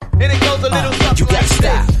And it goes a little something You gotta like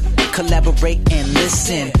stop, this. collaborate and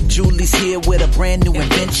listen. Julie's here with a brand new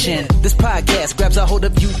invention. This podcast grabs a hold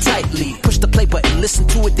of you tightly. Push the play button, listen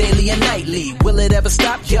to it daily and nightly. Will it ever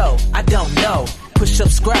stop? Yo, I don't know. Push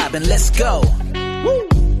subscribe and let's go. Woo!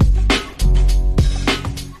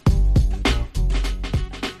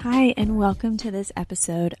 Hi, and welcome to this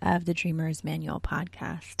episode of the Dreamer's Manual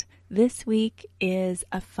podcast. This week is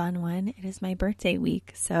a fun one. It is my birthday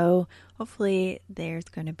week, so hopefully there's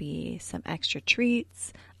going to be some extra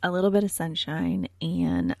treats, a little bit of sunshine,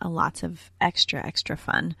 and lots of extra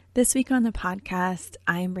fun. This week on the podcast,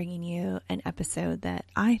 I'm bringing you an episode that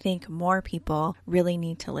I think more people really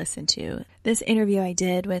need to listen to. This interview I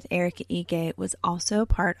did with Ericka was also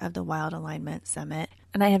part of the Wild Alignment Summit,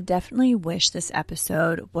 and I have definitely wished this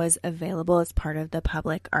episode was available as part of the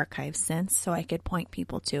public archive since, so I could point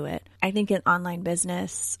people to it. I think in online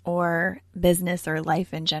business or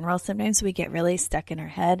life in general, sometimes we get really stuck in our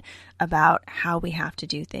head about how we have to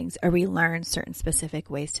do things, or we learn certain specific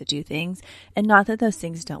ways to do things. And not that those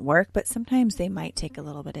things don't work, but sometimes they might take a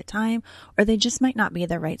little bit of time, or they just might not be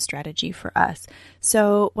the right strategy for us.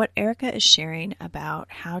 So what Ericka is sharing about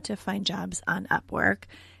how to find jobs on UpWork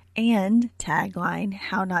and tagline,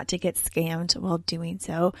 how not to get scammed while doing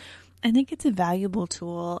so, I think it's a valuable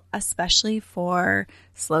tool, especially for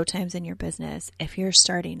slow times in your business. If you're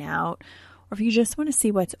starting out, or if you just want to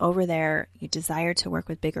see what's over there, you desire to work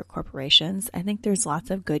with bigger corporations, I think there's lots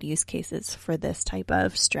of good use cases for this type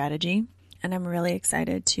of strategy. And I'm really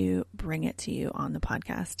excited to bring it to you on the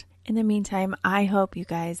podcast. In the meantime, I hope you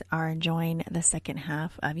guys are enjoying the second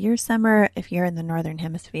half of your summer if you're in the Northern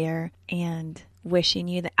Hemisphere, and wishing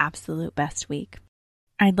you the absolute best week.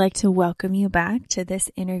 I'd like to welcome you back to this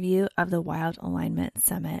interview of the Wild Alignment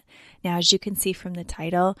Summit. Now, as you can see from the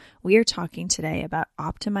title, we are talking today about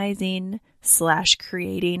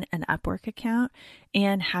optimizing/creating an UpWork account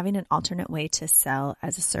and having an alternate way to sell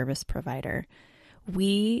as a service provider.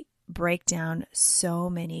 We break down so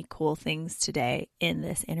many cool things today in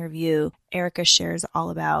this interview. Ericka shares all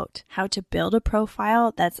about how to build a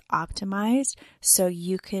profile that's optimized so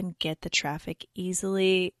you can get the traffic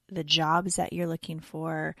easily, the jobs that you're looking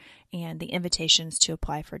for, and the invitations to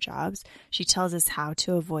apply for jobs. She tells us how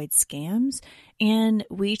to avoid scams, and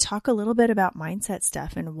we talk a little bit about mindset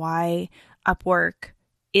stuff and why UpWork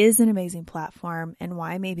is an amazing platform, and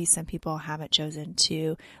why maybe some people haven't chosen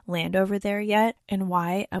to land over there yet, and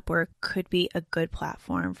why UpWork could be a good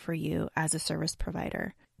platform for you as a service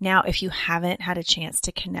provider. Now, if you haven't had a chance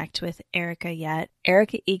to connect with Ericka yet,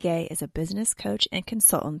 Ericka is a business coach and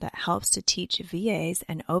consultant that helps to teach VAs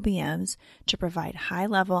and OBMs to provide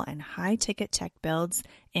high-level and high-ticket tech builds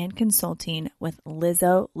and consulting with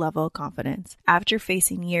Lizzo-level confidence. After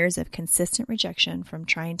facing years of consistent rejection from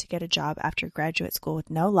trying to get a job after graduate school with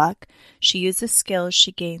no luck, she used the skills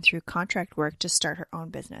she gained through contract work to start her own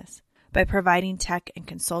business. By providing tech and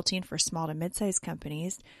consulting for small to mid-sized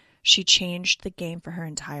companies, she changed the game for her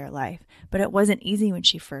entire life, but it wasn't easy when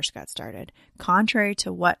she first got started. Contrary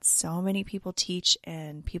to what so many people teach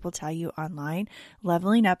and people tell you online,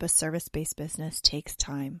 leveling up a service-based business takes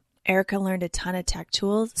time. Ericka learned a ton of tech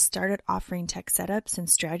tools, started offering tech setups and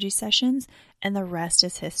strategy sessions, and the rest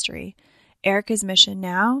is history. Ericka's mission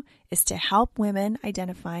now is to help women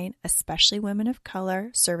identifying, especially women of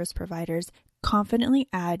color, service providers, confidently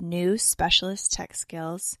add new specialist tech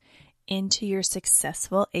skills into your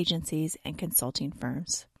successful agencies and consulting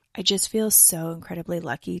firms. I just feel so incredibly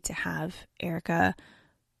lucky to have Ericka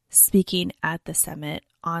speaking at the summit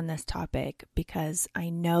on this topic, because I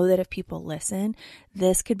know that if people listen,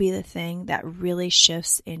 this could be the thing that really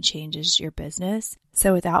shifts and changes your business.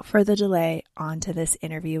 So without further delay, on to this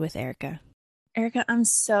interview with Ericka. Ericka, I'm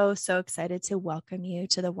so excited to welcome you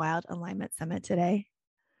to the Wild Alignment Summit today.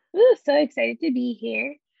 Ooh, so excited to be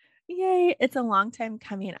here. Yay, it's a long time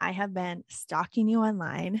coming. I have been stalking you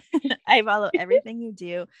online. I follow everything you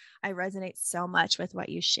do. I resonate so much with what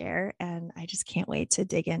you share, and I just can't wait to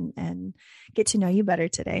dig in and get to know you better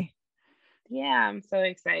today. Yeah, I'm so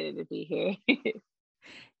excited to be here.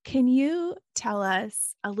 Can you tell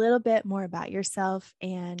us a little bit more about yourself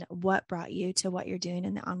and what brought you to what you're doing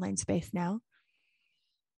in the online space now?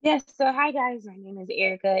 Yes, so hi guys, my name is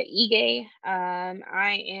Ericka Ige.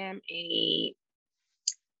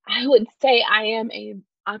 I would say I am a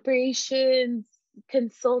operations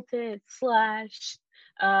consultant slash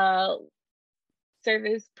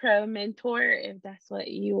service pro mentor, if that's what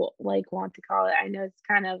you want to call it. I know it's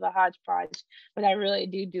kind of a hodgepodge, but I really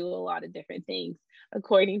do a lot of different things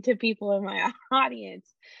according to people in my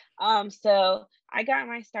audience. So I got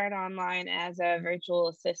my start online as a virtual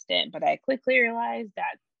assistant, but I quickly realized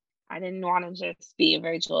that I didn't want to just be a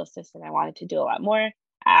virtual assistant. I wanted to do a lot more.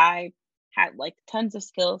 I had like tons of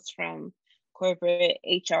skills from corporate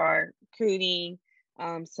HR, recruiting,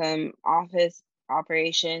 some office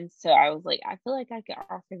operations. So I was like, I feel like I could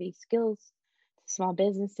offer these skills to small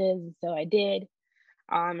businesses. And so I did.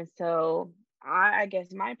 And so I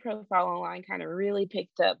guess my profile online kind of really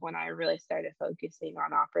picked up when I really started focusing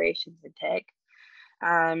on operations and tech.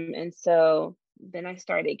 And so then I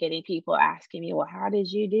started getting people asking me, well, how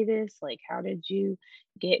did you do this? Like, how did you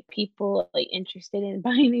get people like interested in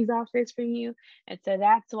buying these offers from you? And so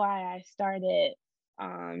that's why I started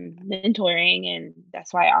mentoring. And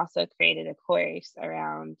that's why I also created a course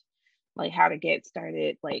around like how to get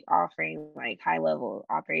started, like offering like high level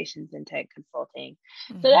operations and tech consulting.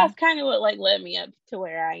 So Mm-hmm. that's kind of what like led me up to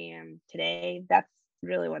where I am today. That's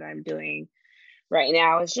really what I'm doing right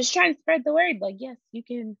now, is just trying to spread the word. Like, yes, you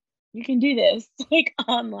can do this like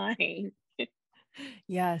online.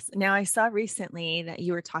 Yes. Now, I saw recently that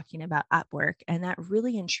you were talking about UpWork, and that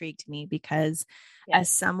really intrigued me because, as Yes,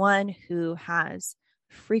 someone who has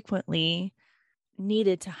frequently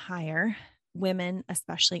needed to hire women,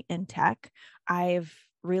 especially in tech, I've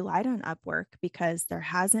relied on UpWork because there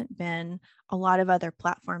hasn't been a lot of other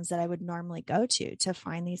platforms that I would normally go to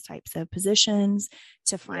find these types of positions,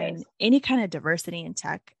 to yes. find any kind of diversity in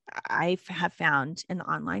tech. I have found in the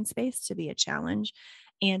online space to be a challenge.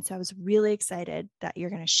 And so I was really excited that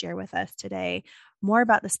you're going to share with us today more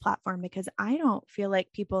about this platform, because I don't feel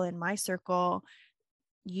like people in my circle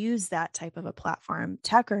use that type of a platform,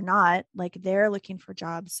 tech or not. Like, they're looking for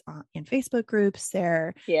jobs in Facebook groups.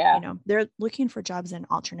 Yeah. They're looking for jobs in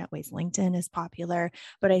alternate ways. LinkedIn is popular,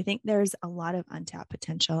 but I think there's a lot of untapped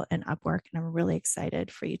potential in Upwork, and I'm really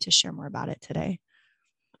excited for you to share more about it today.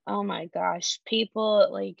 Oh my gosh. People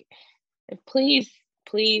like, please,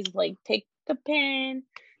 please like take a pen,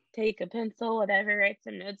 take a pencil, whatever, write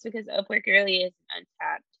some notes, because Upwork really is an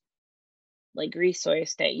untapped like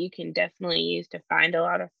resource that you can definitely use to find a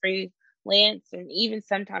lot of freelance and even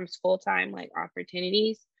sometimes full-time like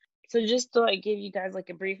opportunities. So just to like give you guys like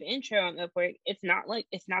a brief intro on Upwork, it's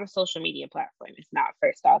not a social media platform. It's not,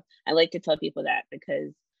 first off. I like to tell people that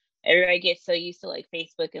because everybody gets so used to like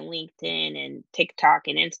Facebook and LinkedIn and TikTok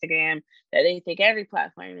and Instagram that they think every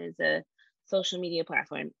platform is a social media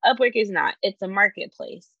platform. Upwork is not. It's a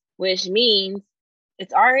marketplace, which means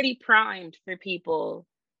it's already primed for people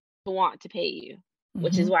to want to pay you,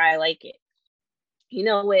 which is Mm-hmm. why I like it. You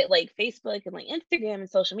know, with like Facebook and like Instagram and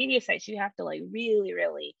social media sites, you have to like really,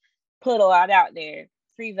 really put a lot out there,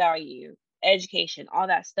 free value, education, all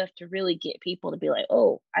that stuff to really get people to be like,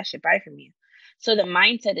 oh, I should buy from you. So the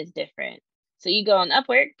mindset is different. So you go on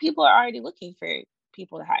Upwork, people are already looking for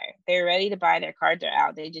people to hire. They're ready to buy, their cards are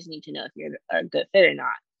out. They just need to know if you're a good fit or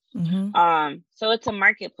not. Mm-hmm. So it's a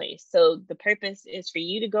marketplace. So the purpose is for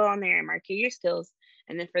you to go on there and market your skills,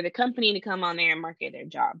 and then for the company to come on there and market their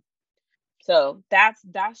job. So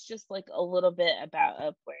that's just like a little bit about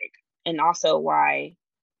Upwork, and also why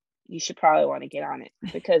you should probably want to get on it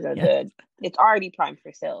because of Yes. it's already primed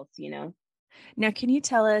for sales, you know. Now, can you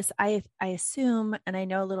tell us? I assume, and I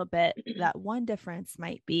know a little bit, that one difference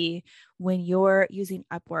might be when you're using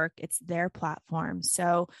Upwork, it's their platform.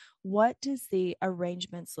 So, what does the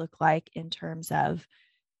arrangements look like in terms of,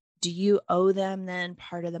 do you owe them then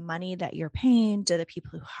part of the money that you're paying? Do the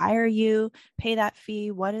people who hire you pay that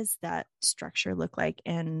fee? What does that structure look like?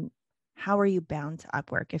 And how are you bound to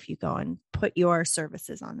Upwork if you go and put your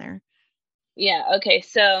services on there? Yeah, okay.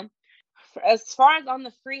 So as far as on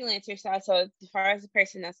the freelancer side, so as far as the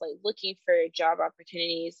person that's like looking for job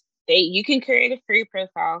opportunities, they you can create a free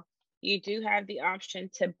profile. You do have the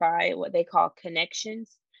option to buy what they call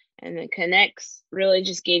connections, and the connects really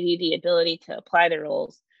just give you the ability to apply the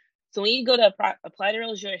roles. So when you go to apply the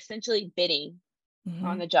roles, you're essentially bidding on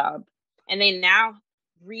Mm-hmm. the job. And they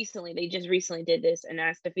just recently did this, and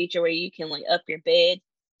that's the feature where you can like up your bid,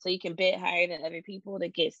 so you can bid higher than other people to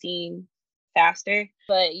get seen faster.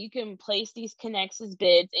 But you can place these connects as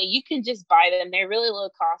bids, and you can just buy them. They're really low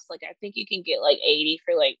cost. Like I think you can get like 80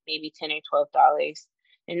 for like maybe $10 or $12.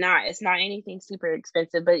 And not it's not anything super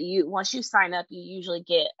expensive, but you once you sign up, you usually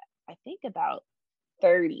get, I think, about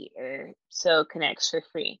 30 or so connects for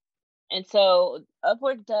free. And so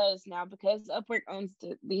Upwork does now, because Upwork owns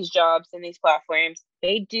these jobs and these platforms,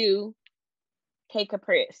 they do take a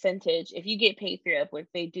percentage. If you get paid through Upwork,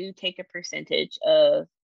 they do take a percentage of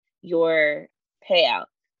your payout.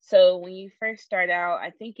 So when you first start out, I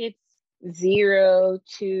think it's 0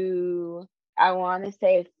 to, I want to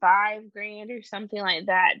say, 5 grand or something like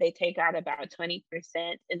that. They take out about 20%.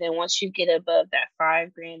 And then once you get above that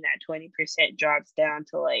 5 grand, that 20% drops down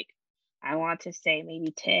to like, I want to say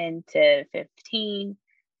maybe 10 to 15.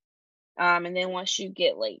 And then once you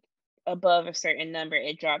get like above a certain number,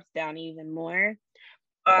 it drops down even more.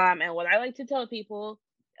 And what I like to tell people,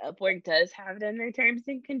 Upwork does have it in their terms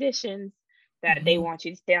and conditions that they want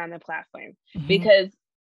you to stay on the platform, because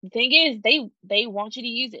the thing is, they want you to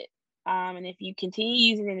use it. And if you continue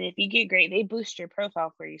using it, and if you get great, they boost your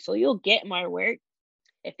profile for you, so you'll get more work.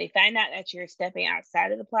 If they find out that you're stepping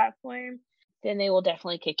outside of the platform, then they will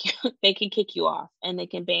definitely kick you. They can kick you off, and they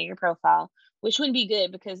can ban your profile, which wouldn't be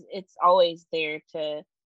good because it's always there to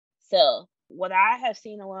sell. What I have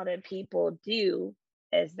seen a lot of people do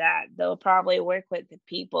is that they'll probably work with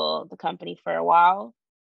the company for a while.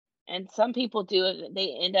 And some people do it,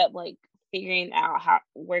 they end up like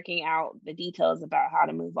working out the details about how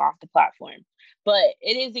to move off the platform. But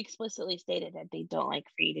it is explicitly stated that they don't like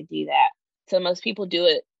for you to do that. So most people do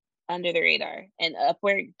it under the radar. And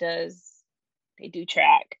Upwork they do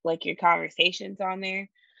track like your conversations on there.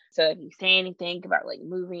 So if you say anything about like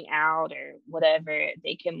moving out or whatever,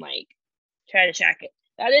 they can like try to track it.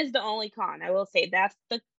 That is the only con. I will say that's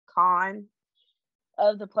the con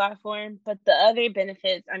of the platform. But the other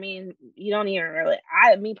benefits, I mean, you don't even really,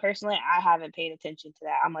 me personally, I haven't paid attention to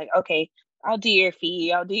that. I'm like, okay, I'll do your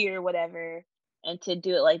fee, I'll do your whatever. And to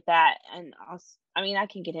do it like that. And also, I mean, I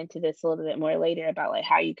can get into this a little bit more later about like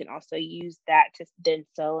how you can also use that to then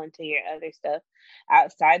sell into your other stuff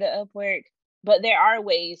outside of Upwork. But there are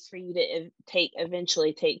ways for you to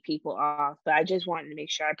eventually take people off. But I just wanted to make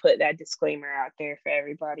sure I put that disclaimer out there for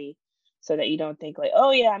everybody, so that you don't think like,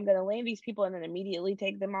 oh yeah, I'm going to land these people and then immediately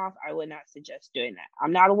take them off. I would not suggest doing that.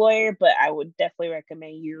 I'm not a lawyer, but I would definitely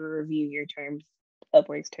recommend you review your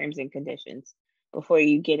Upwork's terms and conditions before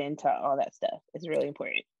you get into all that stuff. It's really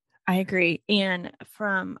important. I agree. And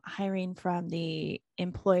from hiring from the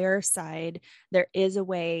employer side, there is a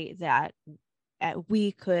way that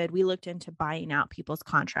we looked into buying out people's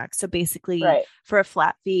contracts. So basically for a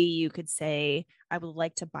flat fee, you could say, I would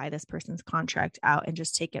like to buy this person's contract out and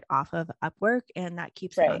just take it off of Upwork. And that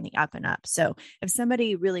keeps it on the up and up. So if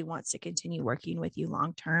somebody really wants to continue working with you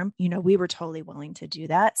long-term, we were totally willing to do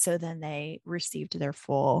that. So then they received their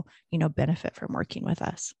full, benefit from working with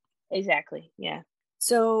us. Exactly. Yeah.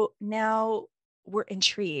 So now we're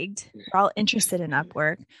intrigued. We're all interested in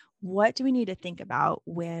Upwork. What do we need to think about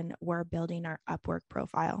when we're building our Upwork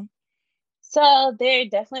profile? So there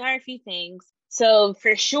definitely are a few things. So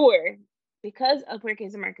for sure, because Upwork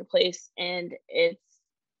is a marketplace and it's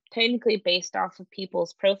technically based off of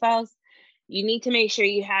people's profiles, you need to make sure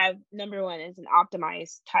you have, number one, is an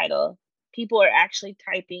optimized title. People are actually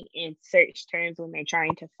typing in search terms when they're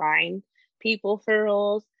trying to find people for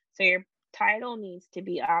roles. So your title needs to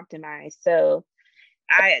be optimized. So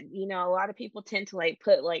a lot of people tend to like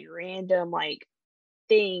put like random like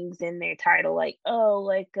things in their title, like, oh,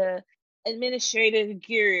 like a administrative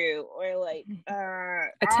guru, or like a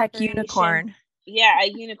tech unicorn. Yeah,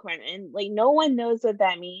 a unicorn. And like no one knows what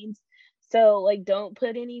that means. So like don't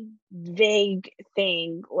put any vague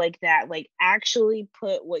thing like that. Like actually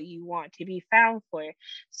put what you want to be found for.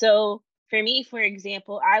 So for me, for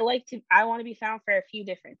example, I want to be found for a few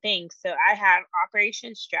different things. So I have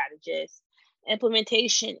operations strategist,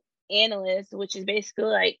 implementation analyst, which is basically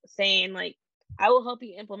like saying like, I will help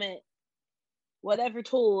you implement whatever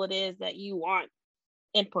tool it is that you want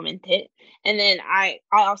implemented. And then I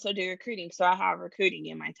also do recruiting. So I have recruiting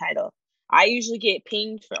in my title. I usually get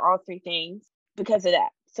pinged for all three things because of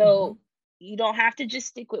that. So you don't have to just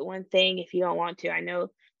stick with one thing if you don't want to. I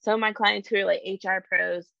know some of my clients who are like HR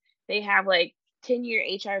pros, they have like 10-year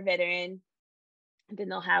HR veteran, and then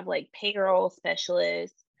they'll have like payroll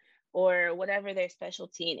specialist or whatever their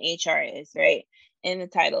specialty in HR is, right? In the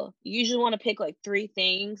title. You usually want to pick like three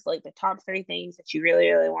things, like the top three things that you really,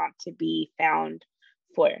 really want to be found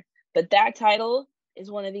for. But that title is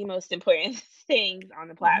one of the most important things on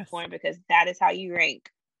the platform, because that is how you rank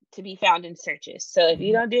to be found in searches. So if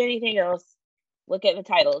you don't do anything else, look at the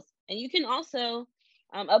titles. And you can also,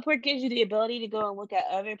 Upwork gives you the ability to go and look at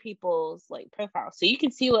other people's like profiles. So you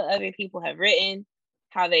can see what other people have written,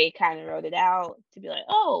 how they kind of wrote it out, to be like,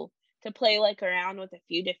 oh, to play like around with a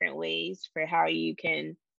few different ways for how you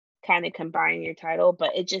can kind of combine your title.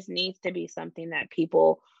 But it just needs to be something that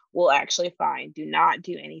people will actually find. Do not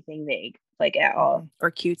do anything vague, like at all.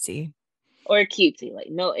 Or cutesy. Like,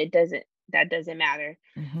 no, it doesn't. That doesn't matter.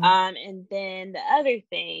 And then the other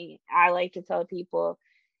thing I like to tell people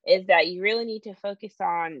is that you really need to focus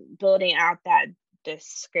on building out that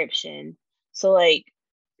description. So like,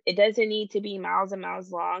 it doesn't need to be miles and miles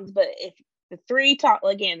long, but if the three top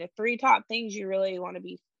things you really want to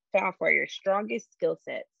be found for, your strongest skill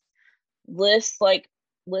sets, list like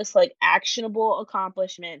actionable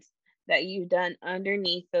accomplishments that you've done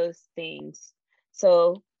underneath those things.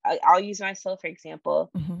 So I'll use myself for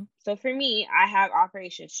example. Mm-hmm. So for me, I have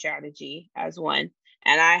operation strategy as one,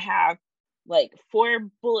 and I have like 4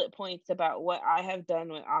 bullet points about what I have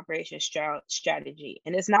done with operation strategy.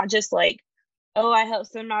 And it's not just like, oh, I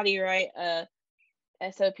helped somebody write a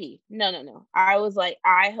SOP. No, no, no. I was like,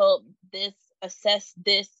 I help this assess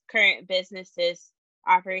this current business's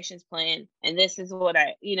operations plan, and this is what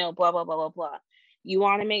blah, blah, blah, blah, blah. You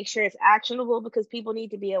want to make sure it's actionable because people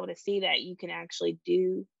need to be able to see that you can actually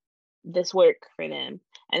do this work for them.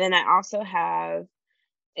 And then I also have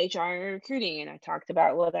HR and recruiting, and I talked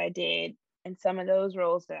about what I did and some of those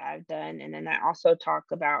roles that I've done. And then I also talk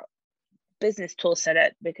about business tool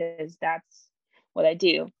setup because that's what I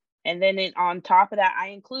do. And then on top of that, I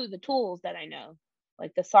include the tools that I know,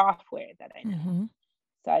 like the software that I know. Mm-hmm.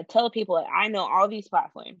 So I tell people that I know all these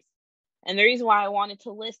platforms. And the reason why I wanted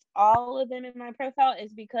to list all of them in my profile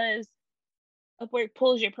is because Upwork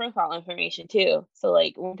pulls your profile information too. So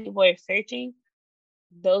like when people are searching,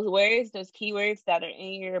 those words, those keywords that are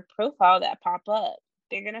in your profile that pop up,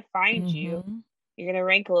 they're going to find you. Mm-hmm. You're going to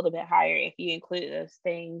rank a little bit higher if you include those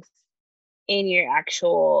things in your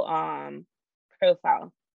actual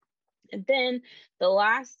profile. And then the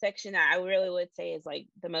last section that I really would say is like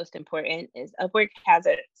the most important is Upwork has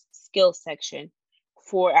a skills section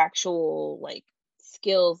for actual like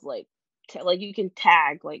skills, like like you can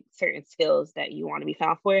tag like certain skills that you want to be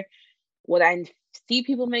found for. What I see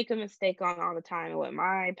people make a mistake on all the time, and what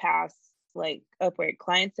my past like Upwork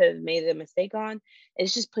clients have made a mistake on,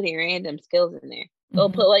 is just putting random skills in there. They'll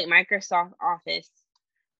Mm-hmm. put like Microsoft Office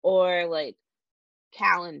or like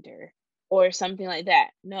calendar or something like that.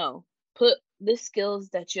 No, put the skills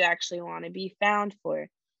that you actually want to be found for.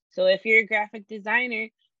 So if you're a graphic designer,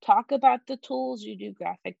 talk about the tools you do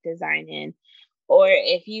graphic design in. Or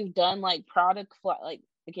if you've done like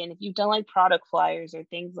if you've done like product flyers or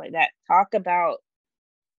things like that, talk about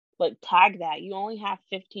like tag that. You only have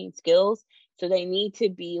 15 skills, so they need to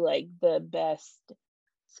be like the best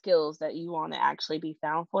skills that you want to actually be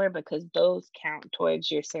found for, because those count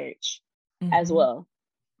towards your search as Mm-hmm. well.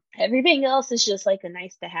 Everything else is just like a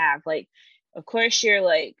nice to have. Like, of course, your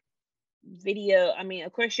like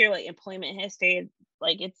of course, your like employment history,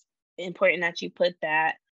 like it's important that you put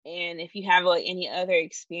that. And if you have like any other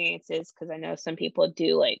experiences, because I know some people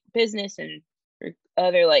do like business and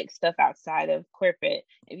other like stuff outside of corporate,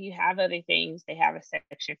 if you have other things, they have a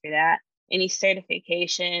section for that. Any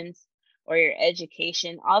certifications or your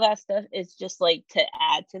education, all that stuff is just like to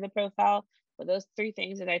add to the profile. But those 3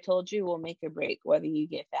 things that I told you will make or break whether you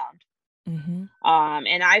get found. Mm-hmm.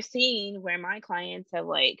 And I've seen where my clients have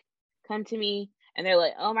like come to me and they're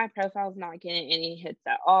like, oh, my profile's not getting any hits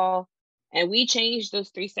at all. And we changed those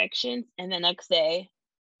 3 sections, and the next day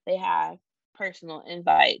they have personal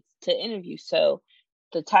invites to interview. So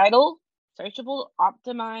the title, searchable,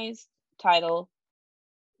 optimized title,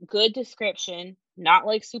 good description, not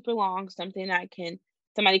like super long, something that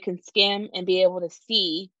somebody can skim and be able to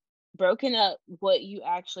see, broken up what you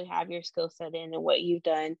actually have your skill set in and what you've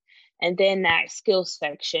done, and then that skill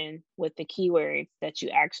section with the keywords that you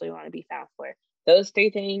actually want to be found for. Those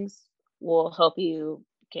 3 things will help you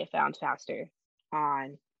get found faster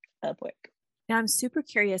on Upwork. Now, I'm super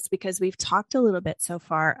curious because we've talked a little bit so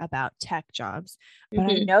far about tech jobs, but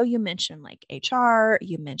I Mm-hmm. know you mentioned like HR,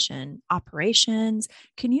 you mentioned operations.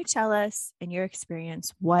 Can you tell us, in your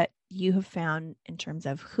experience, what you have found in terms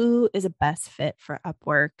of who is a best fit for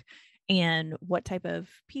Upwork and what type of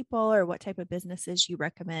people or what type of businesses you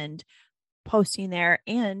recommend posting there?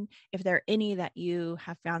 And if there are any that you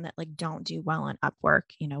have found that like don't do well on Upwork,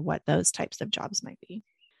 what those types of jobs might be.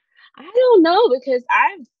 I don't know, because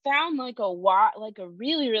I've found like a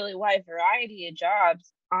really, really wide variety of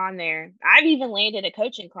jobs on there. I've even landed a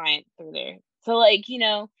coaching client through there. So like,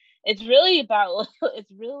 it's really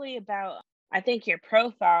about I think your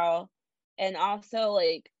profile, and also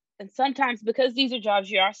like, and sometimes because these are jobs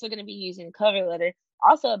you're also going to be using a cover letter,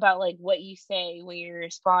 also about like what you say when you're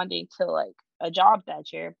responding to like a job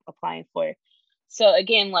that you're applying for. So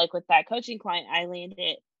again, like with that coaching client I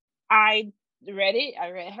landed, I read it.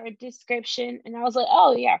 I read her description and I was like,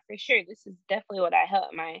 oh yeah, for sure. This is definitely what I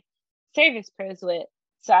help my service pros with.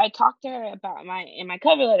 So I talked to her about in my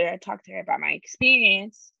cover letter, I talked to her about my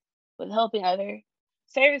experience with helping other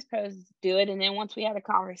service pros do it. And then once we had a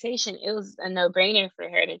conversation, it was a no-brainer for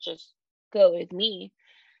her to just go with me.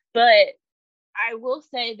 But I will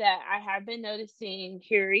say that I have been noticing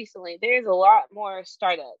here recently, there's a lot more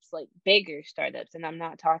startups, like bigger startups. And I'm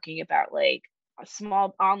not talking about like a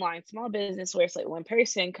small business where it's like one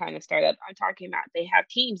person kind of startup. I'm talking about they have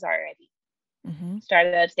teams already. Mm-hmm.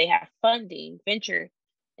 Startups, they have funding, venture,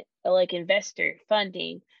 like investor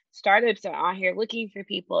funding. startups are on here looking for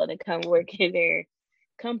people to come work in their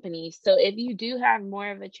companies. So if you do have more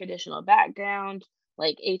of a traditional background,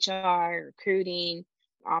 like HR, recruiting,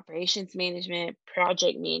 operations management,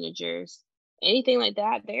 project managers, anything like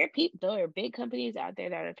that, there are big companies out there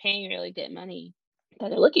that are paying really good money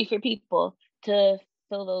that are looking for people to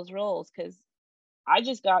fill those roles. Because I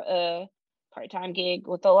just got a part-time gig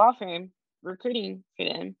with a law firm recruiting for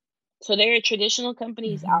them. So there are traditional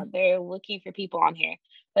companies Mm-hmm. out there looking for people on here,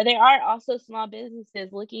 but there are also small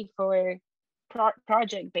businesses looking for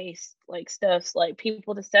project-based like stuff, like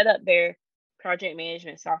people to set up their project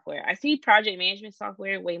management software. I see project management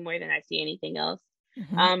software way more than I see anything else.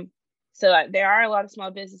 Mm-hmm. Um, so there are a lot of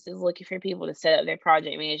small businesses looking for people to set up their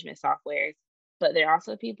project management softwares, but there are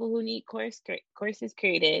also people who need courses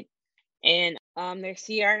created and their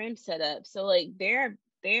CRM set up. So like there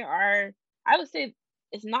are, I would say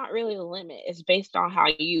it's not really a limit. It's based on how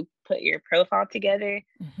you put your profile together,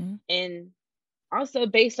 Mm-hmm. and also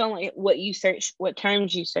based on like what you search, what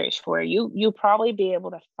terms you search for. You'll probably be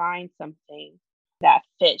able to find something that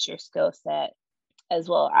fits your skill set as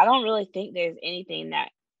well. I don't really think there's any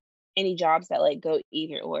jobs that like go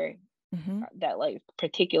either or, Mm-hmm. that like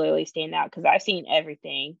particularly stand out, because I've seen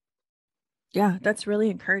everything. Yeah, that's really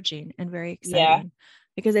encouraging and very Yeah, exciting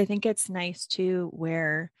because I think it's nice too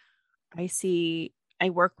where I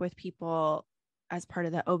work with people as part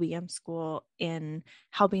of the OBM school in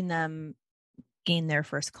helping them gain their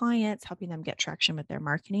first clients, helping them get traction with their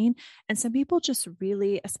marketing. And some people just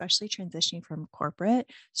really, especially transitioning from corporate,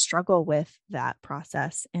 struggle with that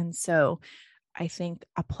process. And so I think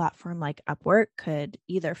a platform like Upwork could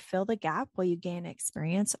either fill the gap while you gain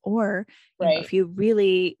experience, or, right. if you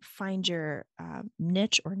really find your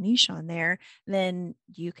niche or niche on there, then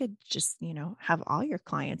you could just, have all your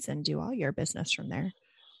clients and do all your business from there.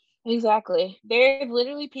 Exactly. There's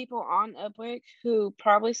literally people on Upwork who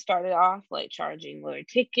probably started off like charging lower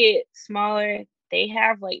ticket, smaller. They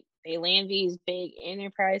land these big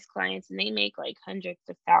enterprise clients and they make like hundreds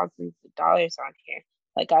of thousands of dollars on here.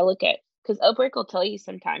 Like I look at, because Upwork will tell you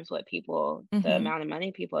sometimes the Mm-hmm. amount of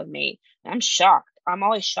money people have made. And I'm shocked. I'm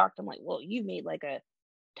always shocked. I'm like, well, you made like a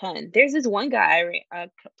ton. There's this one guy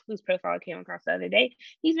whose profile I came across the other day.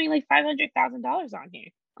 He's made like $500,000 on here.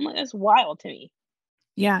 I'm like, that's wild to me.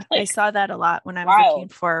 Yeah, I Like saw that a lot when I was looking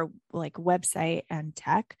wild. for like website and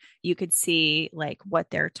tech. You could see like what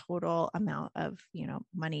their total amount of,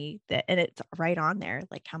 money and it's right on there,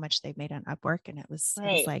 like how much they've made on Upwork. And it was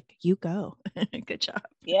Right. like, you go. Good job.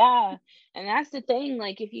 Yeah. And that's the thing.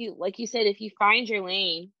 Like if you, like you said, if you find your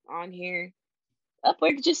lane on here,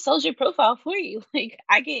 Upwork just sells your profile for you. Like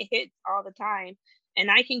I get hits all the time,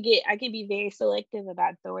 and I can be very selective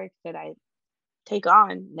about the work that I take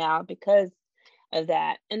on now because of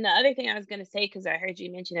that. And the other thing I was going to say, because I heard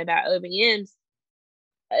you mention about OBMs,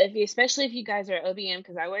 especially if you guys are OBM,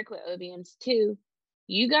 because I work with OBMs too,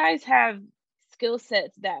 you guys have skill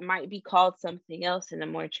sets that might be called something else in a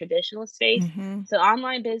more traditional space. Mm-hmm. So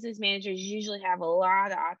online business managers usually have a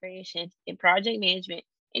lot of operations and project management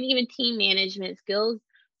and even team management skills.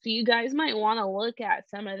 So you guys might want to look at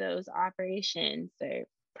some of those operations or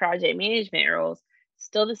project management roles.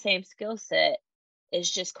 Still the same skill set, it's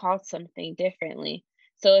just called something differently.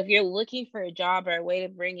 So if you're looking for a job or a way to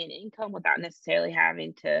bring in income without necessarily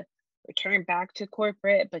having to return back to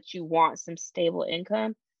corporate, but you want some stable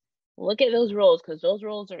income, look at those roles, because those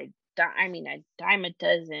roles are, a dime a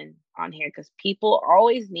dozen on here, because people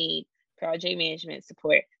always need project management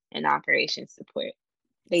support and operations support.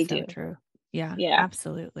 They So do. true. Yeah, Yeah.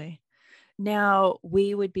 absolutely. Now,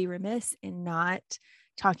 we would be remiss in not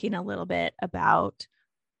talking a little bit about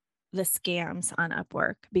the scams on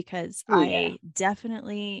Upwork because Oh, yeah. I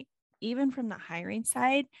definitely, even from the hiring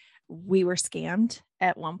side, we were scammed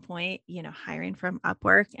at one point, hiring from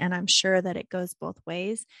Upwork. And I'm sure that it goes both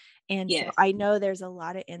ways. And so Yes. I know there's a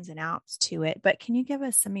lot of ins and outs to it, but can you give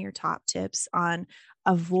us some of your top tips on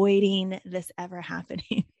avoiding this ever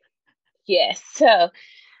happening? Yes. So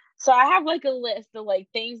I have like a list of like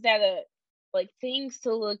things that things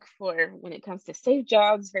to look for when it comes to safe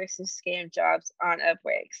jobs versus scam jobs on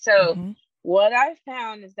Upwork. So Mm-hmm. what I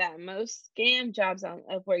found is that most scam jobs on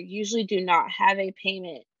Upwork usually do not have a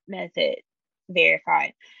payment method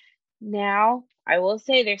verified. Now, I will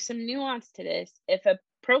say there's some nuance to this. If a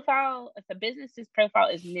business's profile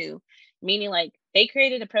is new, meaning like they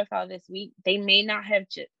created a profile this week, they may not have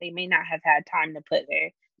had time to put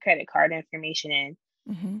their credit card information in.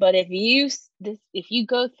 Mm-hmm. But if you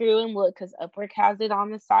go through and look, because Upwork has it on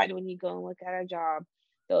the side when you go and look at a job,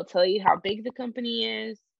 they'll tell you how big the company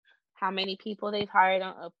is, how many people they've hired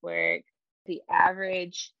on Upwork, the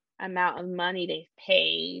average amount of money they've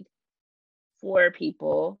paid for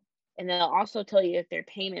people, And they'll also tell you if their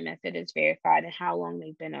payment method is verified and how long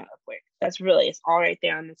they've been on Upwork. It's all right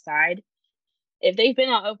there on the side. If they've been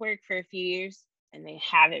on Upwork for a few years and they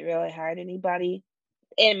haven't really hired anybody,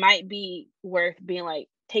 it might be worth being like,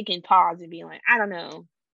 taking pause and being like, I don't know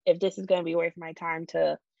if this is going to be worth my time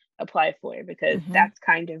to apply for, because that's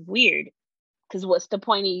kind of weird. Because what's the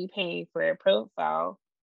point of you paying for a profile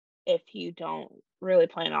if you don't really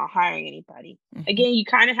plan on hiring anybody? Again, you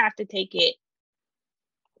kind of have to take it.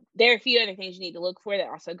 There are a few other things you need to look for that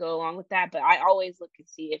also go along with that, but I always look and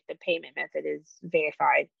see if the payment method is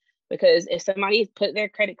verified, because if somebody's put their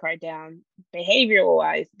credit card down, behavioral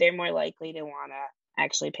wise, they're more likely to want to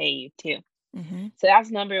actually pay you too. So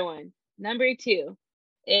that's number one. Number two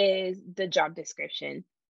is the job description.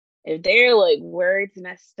 If they're like words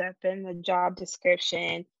messed up in the job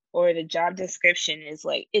description, or the job description is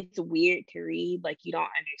like, it's weird to read, like you don't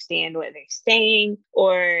understand what they're saying,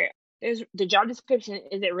 or the job description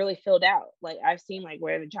isn't really filled out. Like I've seen like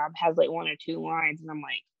where the job has like 1 or 2 lines and I'm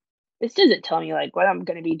like, this doesn't tell me like what I'm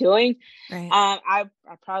going to be doing. Right. I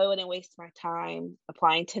probably wouldn't waste my time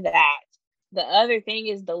applying to that. The other thing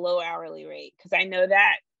is the low hourly rate, because I know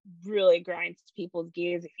that really grinds people's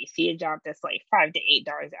gears. If you see a job that's like $5 to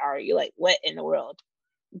 $8 an hour, you're like, what in the world?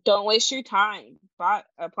 Don't waste your time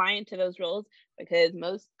applying to those roles, because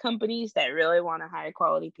most companies that really want to hire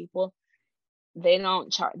quality people, they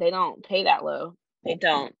don't pay that low. They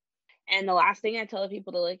don't. And the last thing I tell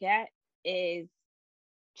people to look at is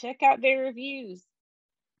check out their reviews.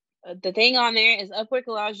 The thing on there is Upwork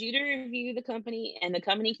allows you to review the company and the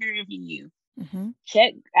company can review you.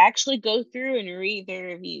 Actually go through and read their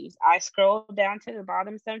reviews. I scroll down to the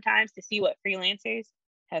bottom sometimes to see what freelancers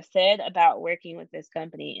have said about working with this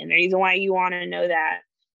company. And the reason why you want to know that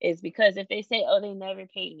is because if they say, oh, they never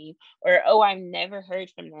paid me, or, oh, I've never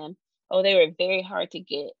heard from them, oh, they were very hard to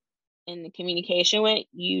get in the communication with,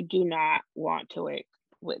 you do not want to work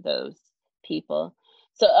with those people.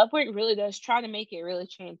 So Upwork really does try to make it really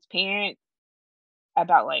transparent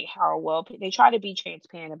about like how well they try to be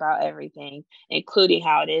transparent about everything, including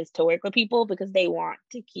how it is to work with people, because they want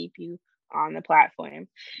to keep you on the platform. And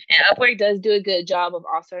Upwork does do a good job of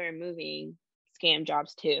also removing scam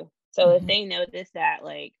jobs too. So if they notice that,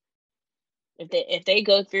 like if they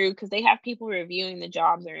go through, because they have people reviewing the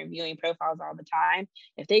jobs and reviewing profiles all the time,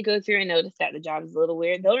 if they go through and notice that the job is a little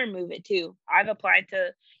weird, they'll remove it too. I've applied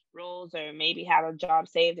to roles or maybe had a job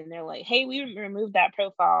saved and they're like, hey, we removed that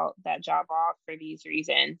profile, that job off for these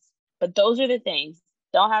reasons. But those are the things.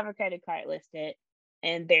 Don't have a credit card listed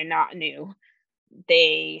and they're not new.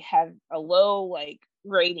 They have a low like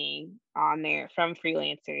rating on there from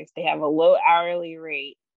freelancers. They have a low hourly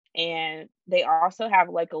rate, and they also have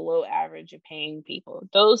like a low average of paying people.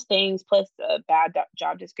 Those things plus a bad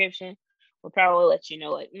job description will probably let you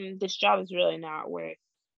know like, this job is really not worth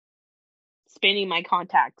spending my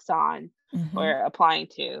contacts on or applying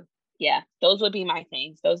to. Yeah, those would be my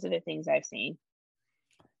things. Those are the things I've seen.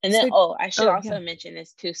 And then, I should also mention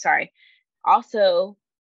this too. Sorry. Also,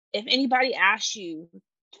 if anybody asks you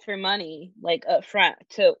for money, like up front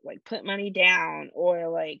to like put money down, or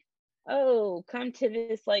like, oh, come to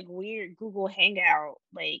this like weird Google Hangout,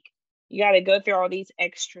 like you got to go through all these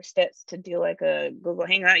extra steps to do like a Google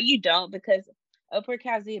Hangout. You don't, because Upwork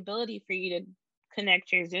has the ability for you to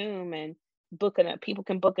connect your Zoom and people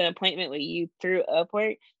can book an appointment with you through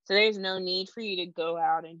Upwork. So there's no need for you to go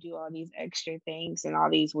out and do all these extra things and all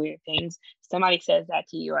these weird things. Somebody says that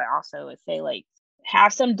to you, I also would say like,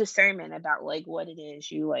 have some discernment about like what it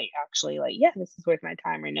is you like actually like, yeah, this is worth my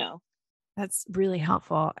time or no. That's really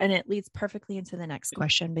helpful. And it leads perfectly into the next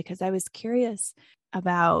question, because I was curious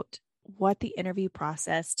about what the interview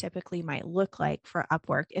process typically might look like for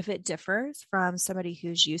Upwork, if it differs from somebody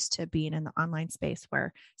who's used to being in the online space,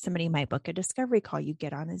 where somebody might book a discovery call, you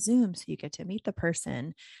get on a Zoom, so you get to meet the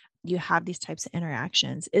person, you have these types of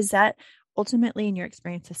interactions. Is that ultimately in your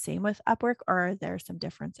experience the same with Upwork, or are there some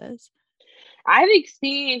differences? I've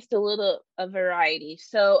experienced a variety.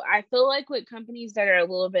 So I feel like with companies that are a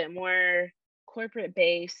little bit more corporate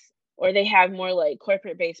based, or they have more like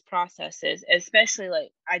corporate based processes, especially like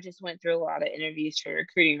I just went through a lot of interviews for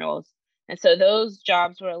recruiting roles. And so those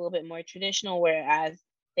jobs were a little bit more traditional, whereas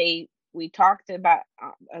we talked about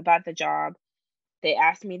the job. They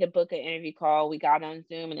asked me to book an interview call. We got on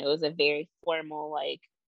Zoom and it was a very formal, like,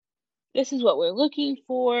 this is what we're looking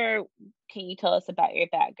for. Can you tell us about your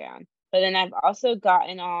background? But then I've also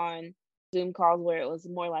gotten on Zoom calls where it was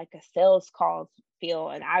more like a sales call feel,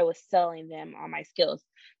 and I was selling them on my skills.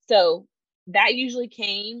 So that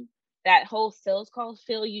whole sales call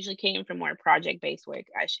feel usually came from more project-based work,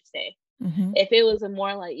 I should say. If it was a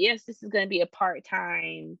more like, yes, this is going to be a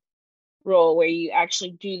part-time role where you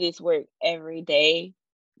actually do this work every day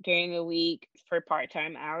during the week for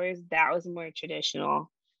part-time hours, that was more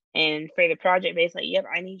traditional. And for the project based, like, yep,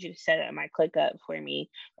 I need you to set up my ClickUp for me,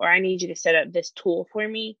 or I need you to set up this tool for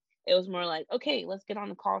me. It was more like, okay, let's get on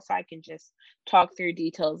the call so I can just talk through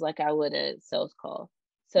details like I would a sales call.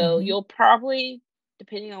 So Mm-hmm. you'll probably,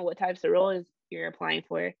 depending on what types of roles you're applying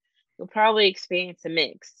for, you'll probably experience a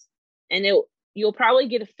mix. And you'll probably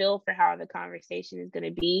get a feel for how the conversation is going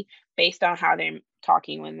to be based on how they're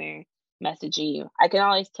talking when they're messaging you. I can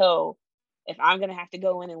always tell if I'm going to have to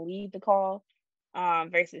go in and lead the call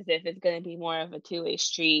versus if it's going to be more of a two-way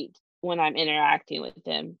street when I'm interacting with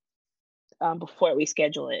them before we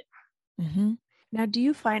schedule it. Mm-hmm. Now, do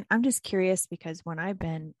you find, I'm just curious because when I've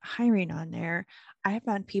been hiring on there, I have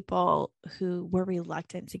found people who were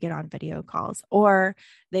reluctant to get on video calls, or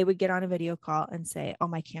they would get on a video call and say, oh,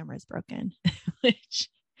 my camera's broken, which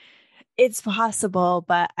it's possible,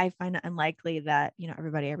 but I find it unlikely that,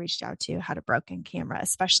 everybody I reached out to had a broken camera,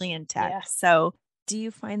 especially in tech. Yeah. So do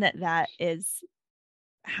you find that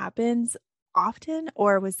happens often,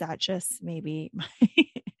 or was that just maybe my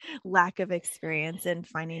lack of experience in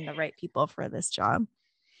finding the right people for this job?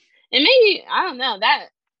 And maybe, I don't know that.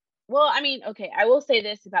 Well, I mean, okay, I will say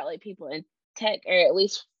this about like people in tech, or at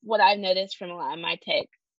least what I've noticed from a lot of my tech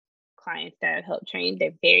clients that I've helped train,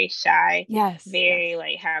 they're very shy, Yes. very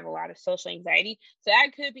like have a lot of social anxiety. So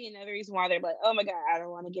that could be another reason why they're like, oh my God, I don't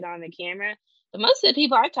want to get on the camera. But most of the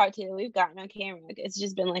people I've talked to, we've gotten on camera. Like, it's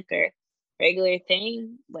just been like a regular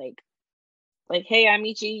thing. Like, hey, I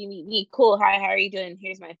meet you, you meet me. Cool. Hi, how are you doing?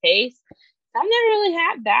 Here's my face. I've never really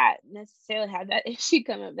necessarily had that issue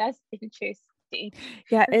come up. That's interesting.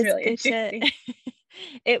 Yeah, That's it's really good to interesting.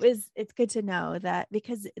 it's good to know that,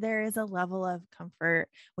 because there is a level of comfort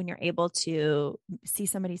when you're able to see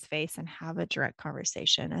somebody's face and have a direct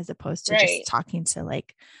conversation, as opposed to just Right. talking to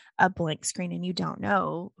like a blank screen and you don't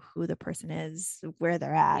know who the person is, where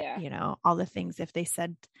they're at, Yeah. all the things, if they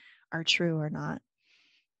said are true or not.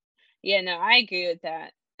 Yeah, no, I agree with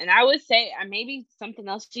that. And I would say maybe something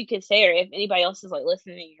else you could say, or if anybody else is like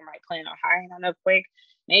listening, you might plan on hiring on Upwork,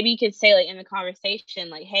 maybe you could say like in the conversation,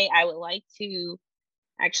 like, hey, I would like to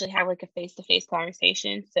actually have like a face-to-face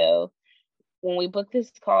conversation. So when we book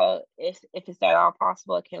this call, if it's at all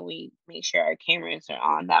possible, can we make sure our cameras are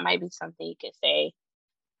on? That might be something you could say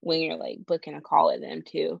when you're like booking a call with them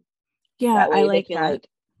too. Yeah, That I way they like can that. like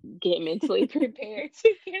get mentally prepared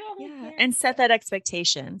to get on the Yeah, camera. and set that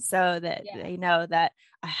expectation so that Yeah. they know that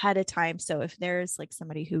ahead of time. So if there's like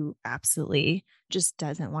somebody who absolutely just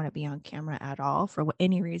doesn't want to be on camera at all for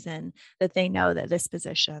any reason, that they know that this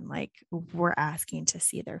position, like, we're asking to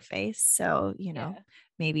see their face. So, Yeah.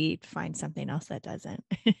 maybe find something else that doesn't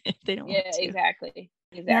if they don't want Yeah, to. exactly.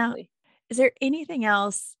 Now, Exactly. is there anything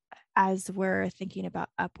else as we're thinking about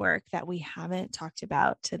Upwork that we haven't talked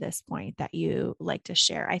about to this point that you like to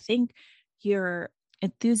share? I think your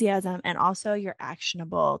enthusiasm and also your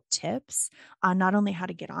actionable tips on not only how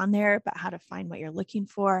to get on there, but how to find what you're looking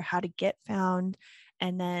for, how to get found,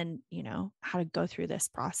 and then, how to go through this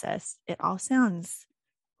process. It all sounds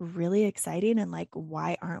really exciting. And like,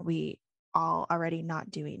 why aren't we all already not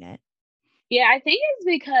doing it? Yeah, I think it's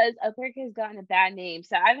because Upwork has gotten a bad name.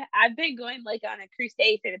 So I've been going like on a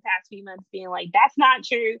crusade for the past few months, being like, that's not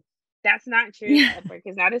true. That's not true. Yeah. Upwork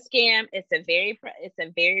is not a scam. It's a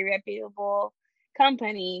very reputable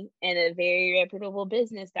company and a very reputable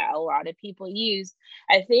business that a lot of people use.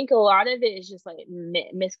 I think a lot of it is just like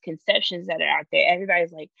misconceptions that are out there.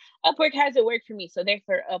 Everybody's like, Upwork hasn't worked for me, so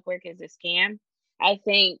therefore Upwork is a scam. I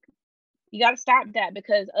think you got to stop that,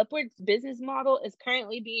 because Upwork's business model is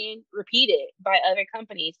currently being repeated by other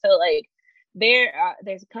companies. So like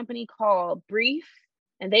there's a company called Brief,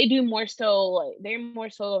 and they do more so like they're more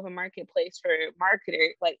so of a marketplace for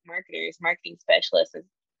marketers, marketing specialists, and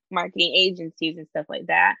marketing agencies and stuff like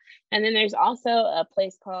that. And then there's also a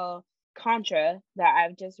place called Contra that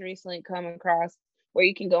I've just recently come across, where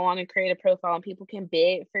you can go on and create a profile and people can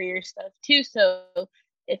bid for your stuff too. So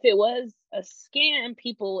if it was a scam,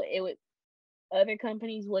 other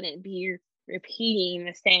companies wouldn't be repeating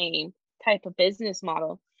the same type of business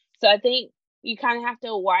model. So I think you kind of have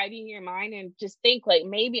to widen your mind and just think like,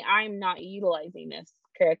 maybe I'm not utilizing this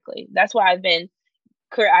correctly. That's why I've been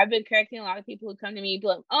correcting a lot of people who come to me be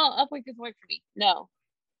like, oh, Upwork doesn't work for me. No,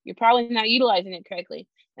 you're probably not utilizing it correctly.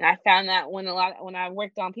 And I found that when I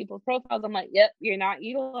worked on people's profiles, I'm like, yep, you're not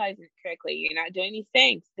utilizing it correctly. You're not doing these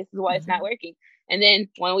things. This is why it's not working. And then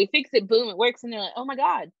when we fix it, boom, it works. And they're like, oh my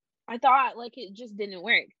God, I thought like it just didn't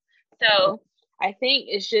work. So I think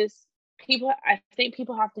it's just I think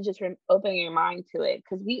people have to just open your mind to it,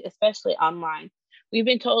 because especially online, we've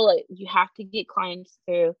been told like you have to get clients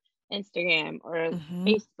through Instagram or Mm-hmm.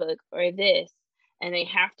 Facebook or this. And they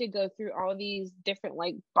have to go through all these different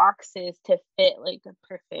like boxes to fit like a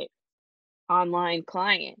perfect online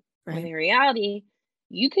client. When Right. in reality,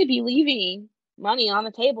 you could be leaving money on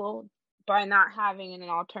the table by not having an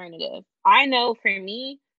alternative. I know for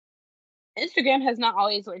me, Instagram has not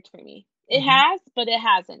always worked for me. It Mm-hmm. has, but it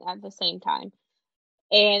hasn't at the same time.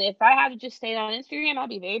 And if I had to just stay on Instagram, I'd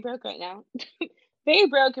be very broke right now. Very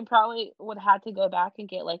broke and probably would have to go back and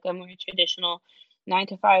get like a more traditional 9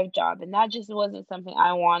 to 5 job. And that just wasn't something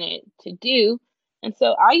I wanted to do. And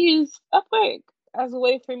so I use Upwork as a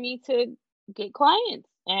way for me to get clients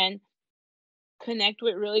and connect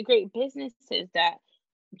with really great businesses that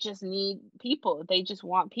just need people. They just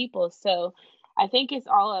want people. So I think it's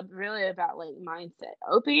all really about like mindset.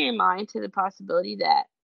 Open your mind to the possibility that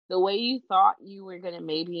the way you thought you were going to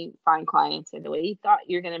maybe find clients or the way you thought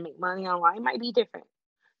you're going to make money online might be different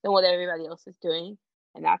than what everybody else is doing.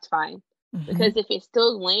 And that's fine. Mm-hmm. Because if it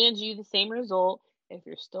still lands you the same result, if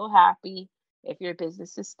you're still happy, if your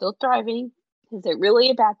business is still thriving, is it really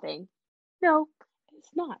a bad thing? No, it's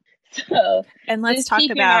not. So And let's just talk keep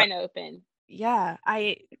your about, mind open. yeah,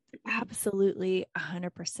 I absolutely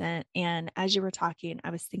 100%. And as you were talking, I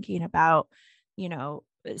was thinking about,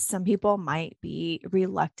 some people might be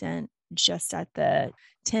reluctant just at the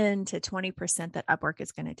 10 to 20% that Upwork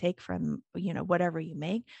is going to take from, whatever you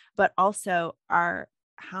make, but also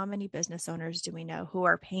how many business owners do we know who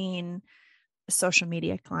are paying social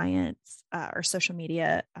media clients or social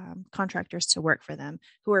media contractors to work for them,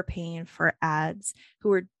 who are paying for ads,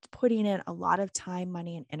 who are putting in a lot of time,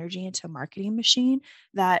 money, and energy into a marketing machine,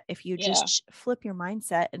 that if you Yeah. just flip your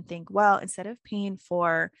mindset and think, well, instead of paying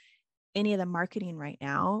for any of the marketing right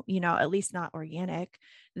now, at least not organic,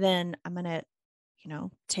 then I'm going to,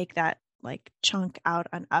 take that like chunk out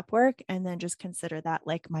on Upwork and then just consider that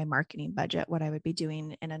like my marketing budget, what I would be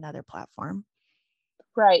doing in another platform.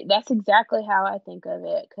 Right. That's exactly how I think of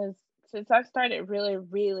it. Because since I started really,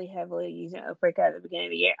 really heavily using Upwork at the beginning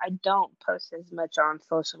of the year, I don't post as much on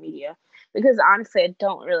social media because honestly, I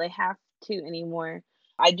don't really have to anymore.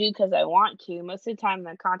 I do because I want to. Most of the time,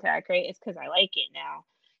 the content I create is because I like it now,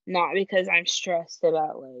 not because I'm stressed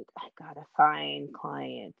about like, I gotta find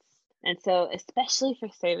clients. And so, especially for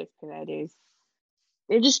service providers,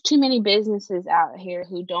 there are just too many businesses out here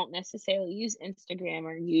who don't necessarily use Instagram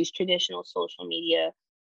or use traditional social media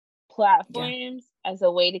Yeah. platforms as a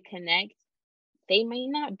way to connect. They may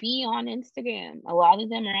not be on Instagram. A lot of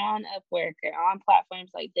them are on Upwork or on platforms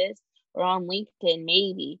like this or on LinkedIn,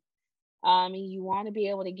 maybe. And you want to be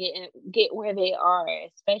able to get where they are,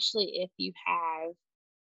 especially if you have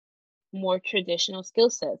more traditional skill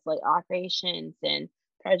sets like operations and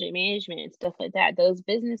project management and stuff like that. Those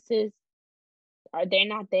businesses they're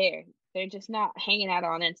not there. They're just not hanging out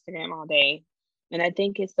on Instagram all day. And I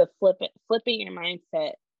think it's the flipping your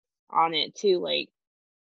mindset on it too. Like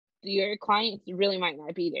your clients really might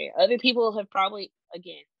not be there. Other people have probably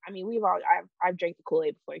again. I mean, I've drank the Kool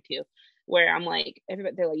Aid before too, where I'm like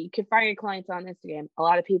everybody. They're like, you can find your clients on Instagram. A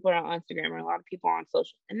lot of people are on Instagram, or a lot of people are on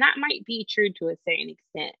social, and that might be true to a certain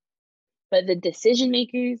extent. But the decision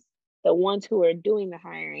makers, the ones who are doing the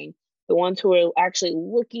hiring, the ones who are actually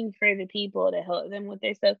looking for the people to help them with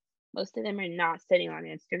their stuff, most of them are not sitting on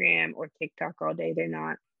Instagram or TikTok all day. They're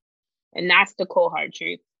not. And that's the cold hard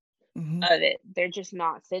truth Mm-hmm. of it. They're just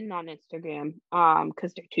not sitting on Instagram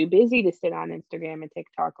because they're too busy to sit on Instagram and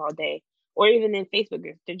TikTok all day, or even in Facebook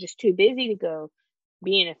groups. They're just too busy to go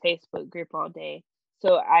be in a Facebook group all day.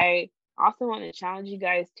 So I also want to challenge you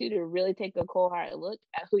guys too to really take a cold hard look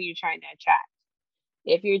at who you're trying to attract.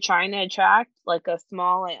 If you're trying to attract like a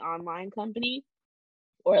small like online company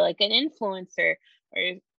or like an influencer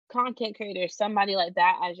or content creator, somebody like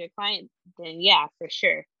that as your client, then yeah, for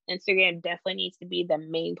sure. Instagram definitely needs to be the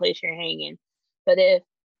main place you're hanging. But if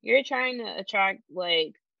you're trying to attract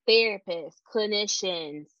like therapists,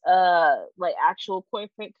 clinicians, like actual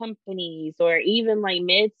corporate companies or even like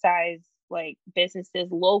mid-sized like businesses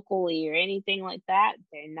locally or anything like that,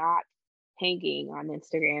 they're not hanging on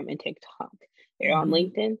Instagram and TikTok. They're on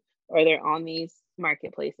Mm-hmm. LinkedIn or they're on these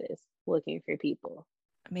marketplaces looking for people.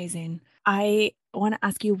 Amazing. I want to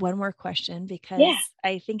ask you one more question Yeah. because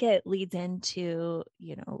I think it leads into,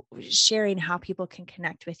 sharing how people can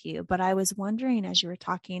connect with you. But I was wondering as you were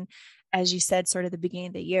talking, as you said, sort of the beginning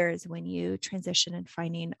of the year is when you transition and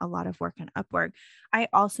finding a lot of work on Upwork. I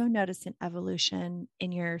also noticed an evolution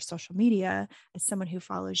in your social media as someone who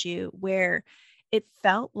follows you where it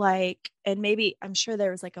felt like, and maybe I'm sure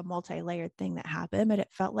there was like a multi-layered thing that happened, but it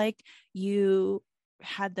felt like you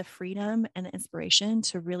had the freedom and the inspiration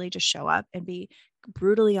to really just show up and be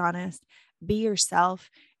brutally honest, be yourself,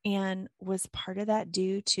 And was part of that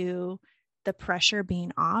due to the pressure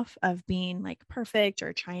being off of being like perfect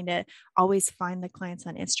or trying to always find the clients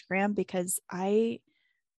on Instagram? Because I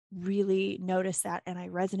really noticed that and I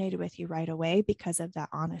resonated with you right away because of that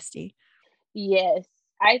honesty. Yes.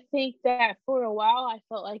 I think that for a while I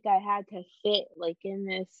felt like I had to fit like in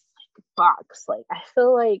this like box. Like I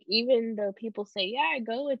feel like even though people say, yeah,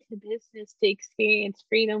 go into business to experience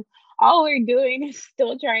freedom, all we're doing is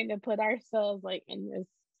still trying to put ourselves like in this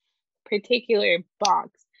particular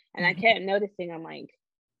box. And I Mhm. kept noticing, I'm like,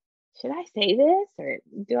 should I say this, or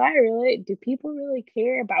do people really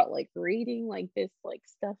care about like reading like this like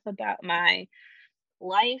stuff about my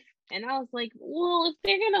life? And I was like, well, if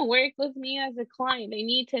they're gonna work with me as a client, they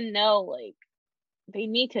need to know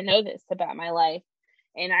this about my life.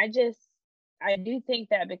 And I do think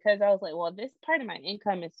that because I was like, well, this part of my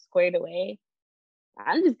income is squared away,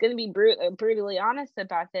 I'm just gonna be brutally honest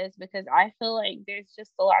about this, because I feel like there's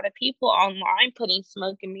just a lot of people online putting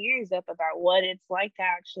smoke and mirrors up about what it's like to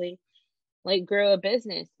actually like grow a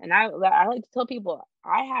business. And I like to tell people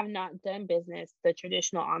I have not done business the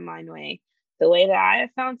traditional online way. The way that I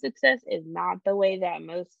have found success is not the way that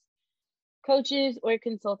most coaches or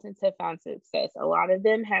consultants have found success. A lot of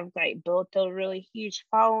them have like built a really huge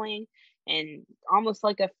following and almost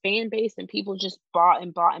like a fan base, and people just bought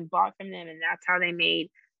and bought and bought from them, and that's how they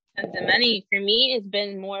made tons of money. For me, it's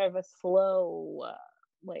been more of a slow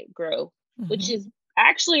like grow, which Mhm. is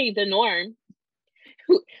actually the norm.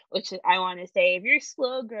 Which I want to say, if you're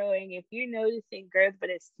slow growing, if you're noticing growth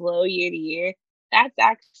but it's slow year to year, that's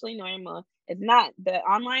actually normal. It's not, the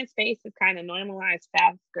online space is kind of normalized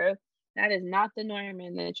fast growth. That is not the norm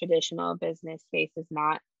in the traditional business space. Is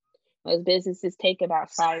not. Most businesses take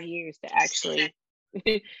about 5 years to actually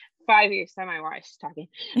 5 years. Time my wife talking.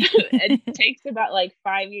 It takes about like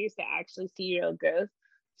 5 years to actually see real growth.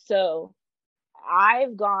 So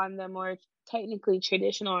I've gone the more technically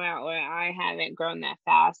traditional route where I haven't grown that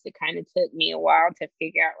fast. It kind of took me a while to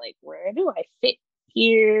figure out like, where do I fit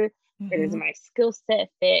here? Where does Mhm. my skill set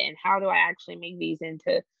fit? And how do I actually make these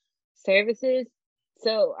into services?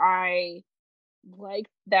 So I like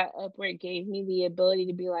that Upwork gave me the ability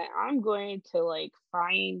to be like, I'm going to like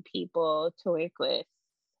find people to work with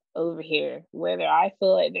over here, whether I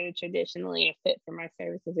feel like they're traditionally a fit for my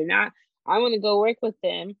services or not. I want to go work with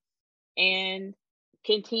them and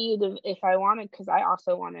continue to, if I want to, because I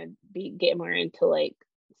also want to be get more into like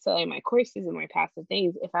selling my courses and more passive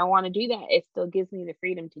things. If I want to do that, it still gives me the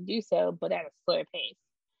freedom to do so, but at a slower pace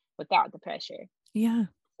without the pressure. Yeah.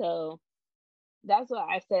 So that's what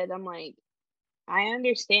I said. I'm like, I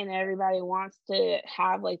understand that everybody wants to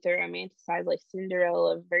have like their romanticized like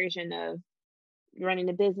Cinderella version of running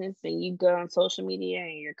a business, and you go on social media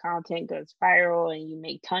and your content goes viral and you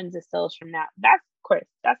make tons of sales from that. That's, of course,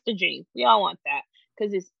 that's the dream. We all want that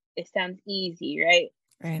because it sounds easy, right?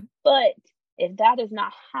 Right. But if that is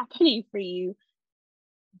not happening for you,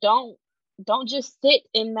 don't don't just sit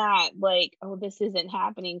in that like, oh, this isn't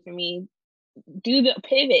happening for me. Do the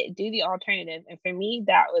pivot, do the alternative. And for me,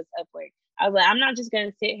 that was Upwork. I was like, I'm not just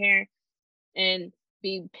gonna sit here and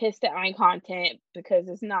be pissed at my content because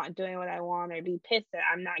it's not doing what I want, or be pissed that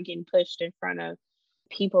I'm not getting pushed in front of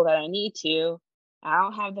people that I need to. I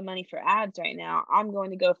don't have the money for ads right now. I'm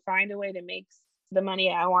going to go find a way to make the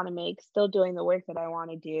money I want to make, still doing the work that I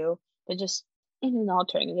want to do, but just in an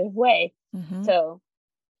alternative way. Mhm. So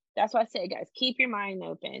that's why I say, guys, keep your mind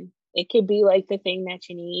open. It could be like the thing that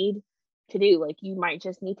you need to do. Like you might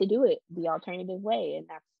just need to do it the alternative way, and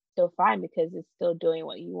that's still fine because it's still doing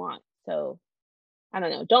what you want. So I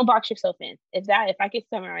don't know. Don't box yourself in. If I could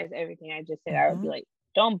summarize everything I just said, I would be Mhm. like,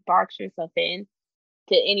 don't box yourself in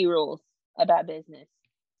to any rules about business.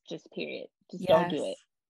 Just period. Just don't do it.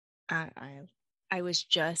 Yes. I I was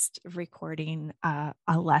just recording a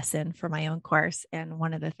lesson for my own course, and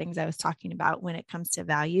one of the things I was talking about when it comes to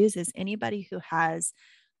values is anybody who has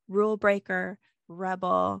rule breaker,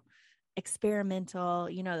 rebel, experimental,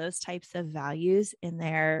 those types of values in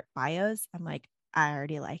their bios. I'm like, I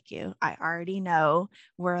already like you. I already know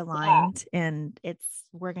we're Yeah. aligned, and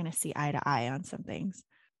we're going to see eye to eye on some things.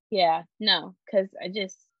 Yeah. No, because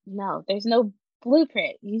no, there's no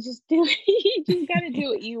blueprint. You just do it. You just got to do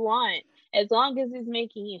what you want. As long as it's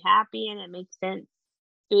making you happy and it makes sense,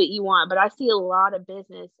 do what you want. But I see a lot of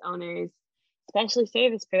business owners, especially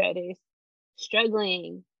service providers,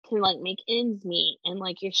 struggling to like make ends meet, and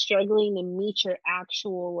like you're struggling to meet your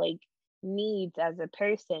actual like needs as a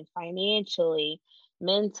person, financially,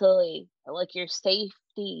 mentally, like your safety.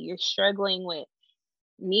 You're struggling with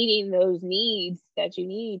meeting those needs that you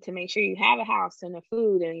need to make sure you have a house and a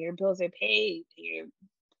food and your bills are paid and you're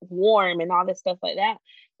warm and all this stuff like that,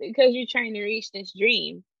 because you're trying to reach this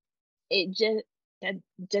dream. it just, that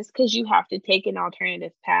just because you have to take an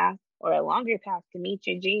alternative path or a longer path to meet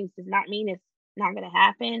your dreams does not mean it's not going to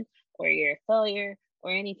happen or you're a failure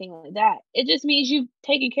or anything like that. It just means you've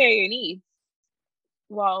taken care of your needs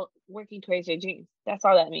while working towards your dreams. That's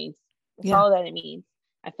all that means. That's Yeah. all that it means.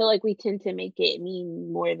 I feel like we tend to make it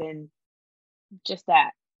mean more than just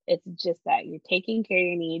that. It's just that you're taking care of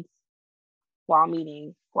your needs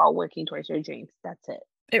while working towards your dreams. That's it.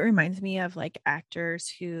 It reminds me of like actors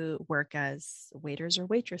who work as waiters or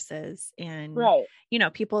waitresses, and, Right.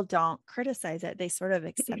 people don't criticize it. They sort of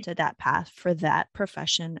accepted that path for that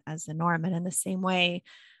profession as the norm. And in the same way,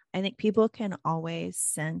 I think people can always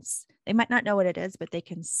sense, they might not know what it is, but they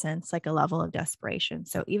can sense like a level of desperation.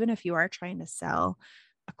 So even if you are trying to sell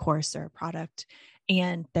a course or a product,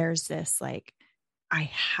 and there's this like, I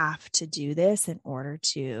have to do this in order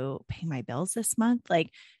to pay my bills this month. Like,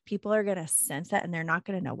 people are going to sense that, and they're not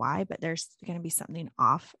going to know why, but there's going to be something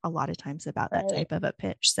off a lot of times about that Right. type of a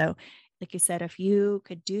pitch. So like you said, if you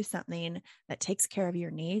could do something that takes care of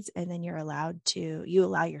your needs, and then you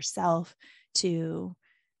allow yourself to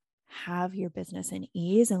have your business in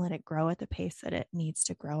ease and let it grow at the pace that it needs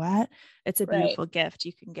to grow at, it's a Right. beautiful gift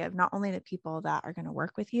you can give, not only the people that are going to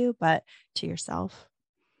work with you, but to yourself.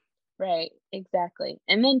 Right. Exactly.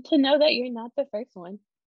 And then to know that you're not the first one.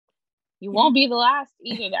 You Yeah. won't be the last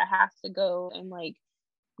either that has to go and like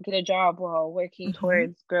get a job while working Mhm.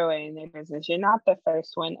 towards growing their business. You're not the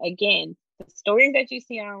first one. Again, the stories that you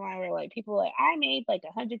see online were like people like, I made like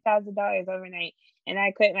 $100,000 overnight and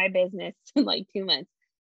I quit my business in like 2 months.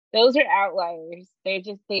 Those are outliers. They're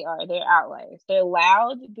outliers. They're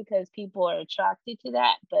loud because people are attracted to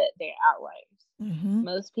that, but they're outliers. Mhm.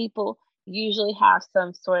 Most people usually have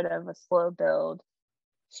some sort of a slow build,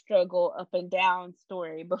 struggle up and down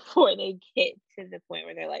story before they get to the point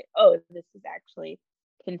where they're like, oh, this is actually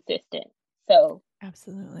consistent. So,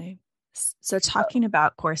 Absolutely. So talking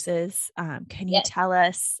about courses, can you yes, tell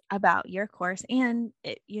us about your course, and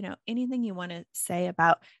anything you want to say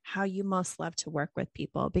about how you most love to work with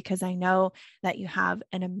people? Because I know that you have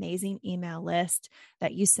an amazing email list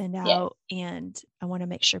that you send yes. out, and I want to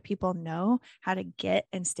make sure people know how to get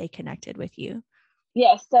and stay connected with you.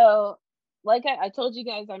 Yeah, so like I told you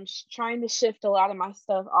guys, I'm trying to shift a lot of my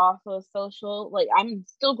stuff off of social. Like, I'm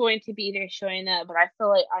still going to be there showing up, but I feel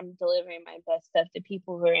like I'm delivering my best stuff to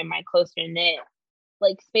people who are in my closer knit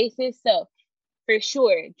like spaces. So for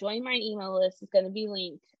sure, join my email list. It's going to be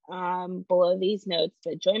linked below these notes,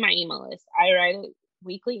 but join my email list. I write a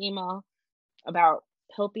weekly email about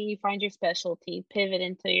helping you find your specialty, pivot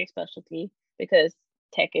into your specialty, because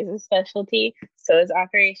tech is a specialty, so is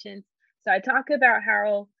operations. So I talk about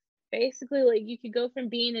how basically like you could go from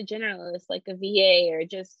being a generalist like a VA or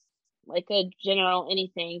just like a general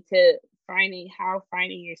anything to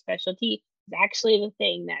finding your specialty is actually the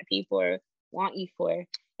thing that people want you for,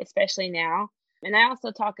 especially now. And I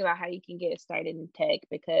also talk about how you can get started in tech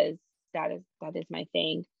because that is my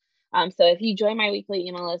thing. So if you join my weekly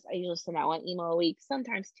email list, I usually send out one email a week,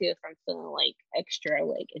 sometimes two if I'm feeling like extra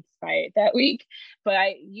like inspired that week.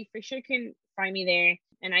 But you for sure can find me there.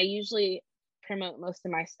 And I usually promote most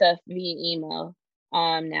of my stuff via email.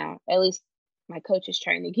 Now, at least my coach is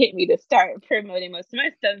trying to get me to start promoting most of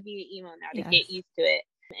my stuff via email now to get Yes. used to it.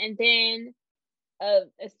 And then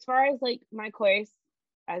as far as like my course,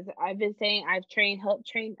 as I've been saying, helped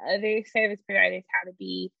train other service providers how to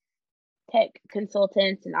be tech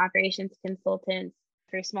consultants and operations consultants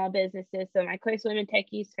for small businesses. So my course, Women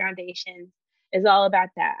Techies Foundation, is all about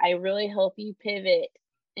that. I really help you pivot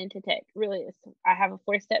into tech. Really, I have a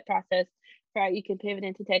 4-step process for how you can pivot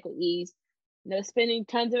into tech with ease. No spending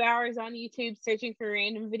tons of hours on YouTube searching for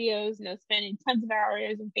random videos. No spending tons of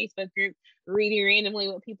hours in Facebook group reading randomly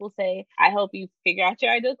what people say. I help you figure out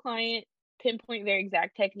your ideal client, pinpoint their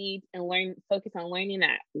exact tech needs, and focus on learning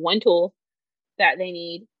that one tool that they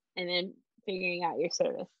need, and then figuring out your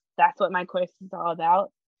service. That's what my course is all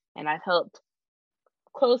about. And I've helped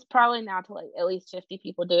close probably now to like at least 50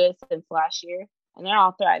 people do it since last year, and they're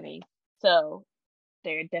all thriving. So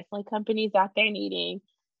there are definitely companies out there needing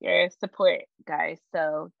your support, guys.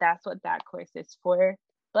 So that's what that course is for.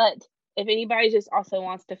 But if anybody just also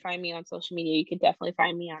wants to find me on social media, you can definitely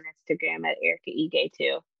find me on Instagram at Ericka Ige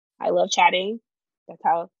too. I love chatting. That's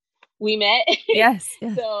how we met. Yes.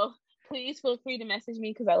 Yes. So please feel free to message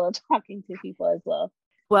me because I love talking to people as well.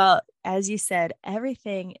 Well, as you said,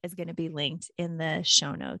 everything is going to be linked in the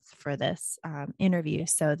show notes for this interview.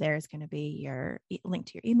 So there's going to be your link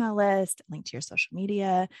to your email list, link to your social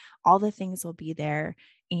media, all the things will be there.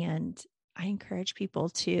 And I encourage people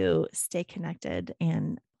to stay connected.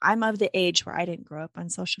 And I'm of the age where I didn't grow up on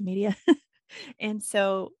social media. And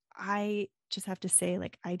so I just have to say,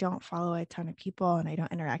 like, I don't follow a ton of people and I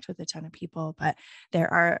don't interact with a ton of people, but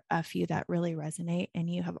there are a few that really resonate, and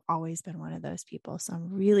you have always been one of those people. So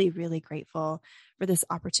I'm really, really grateful for this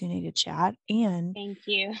opportunity to chat. And Thank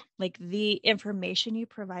you. like the information you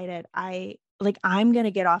provided, I'm going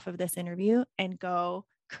to get off of this interview and go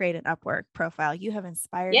create an UpWork profile. You have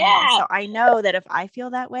inspired me. And so I know that if I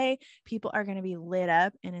feel that way, people are going to be lit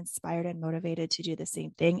up and inspired and motivated to do the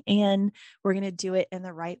same thing. And we're going to do it in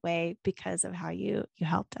the right way because of how you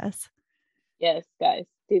helped us. Yes, guys,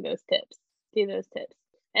 do those tips.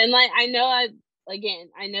 And like, I know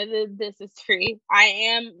that this is free.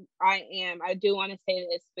 I do want to say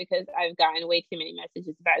this because I've gotten way too many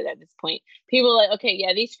messages about it at this point. People are like, okay,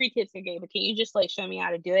 yeah, these free tips are great, but can you just like show me how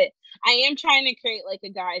to do it? I am trying to create like a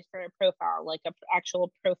guide for a profile, like a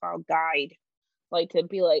actual profile guide, like to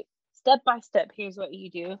be like step by step, here's what you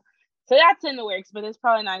do. So that's in the works, but it's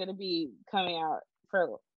probably not going to be coming out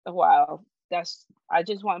for a while. I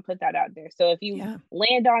just want to put that out there. So if you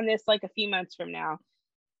land on this like a few months from now,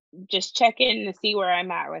 just check in to see where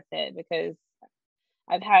I'm at with it, because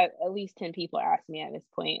I've had at least 10 people ask me at this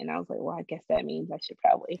point, and I was like, well, I guess that means I should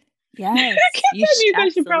probably. Yes, I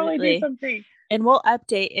should probably do something. And we'll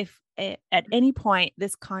update if at any point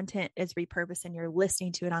this content is repurposed and you're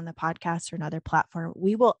listening to it on the podcast or another platform.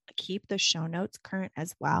 We will keep the show notes current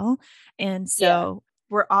as well, and so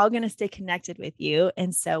we're all going to stay connected with you,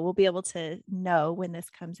 and so we'll be able to know when this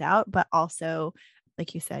comes out, but also,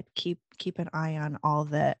 like you said, keep an eye on all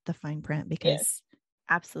the fine print, because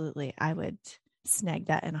absolutely, I would snag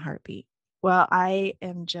that in a heartbeat. Well, I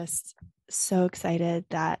am just so excited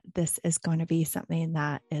that this is going to be something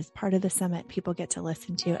that is part of the summit people get to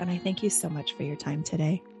listen to. And I thank you so much for your time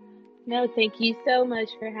today. No, thank you so much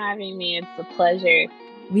for having me. It's a pleasure.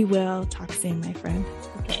 We will talk soon, my friend.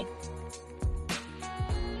 Okay.